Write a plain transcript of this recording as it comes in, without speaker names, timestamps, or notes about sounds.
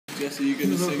Jessie, you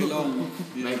gonna sing along?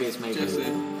 Yeah. Maybe it's maybe. Jessie,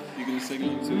 you gonna sing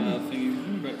along to our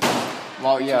thingy breakfast?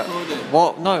 Well, yeah. Record it.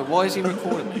 What? No, why is he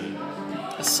recording me?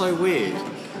 That's so weird.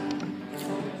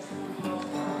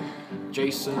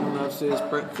 Jason loves his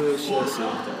breakfast, yes he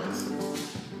does.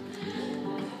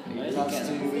 He loves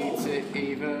to eat it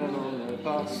even on the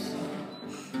bus.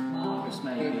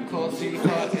 Of course he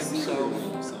hurt himself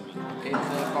in the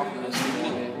bottom of the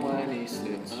when he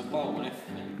slips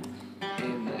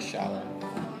in the shower.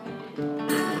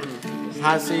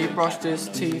 Has he brushed his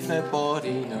teeth?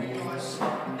 Nobody knows.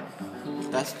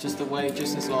 That's just the way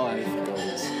Jason's life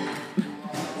goes.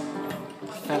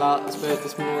 Fell out this bed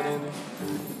this morning.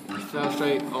 He fell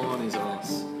straight on his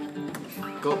ass.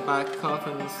 Got back up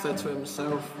and said to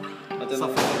himself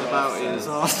something about his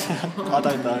ass. I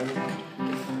don't know.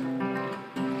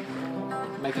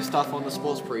 Making stuff on the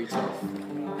spot's pretty tough.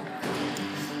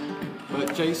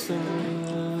 But Jason,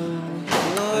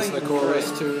 there's the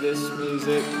chorus to this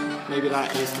music. Maybe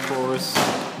that is the chorus.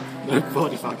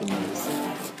 Nobody fucking knows.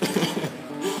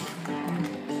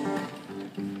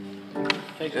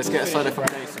 Let's get a solo from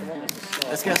Jason.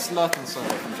 Let's get a slurping solo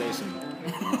from Jason.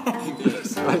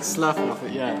 Right, slurping off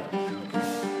it, yeah.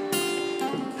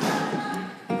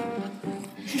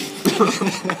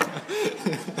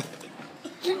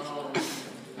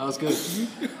 That was good.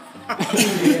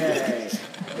 Yeah.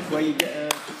 Where you get a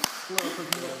slurp of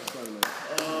milk solo.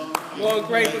 What a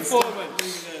great performance.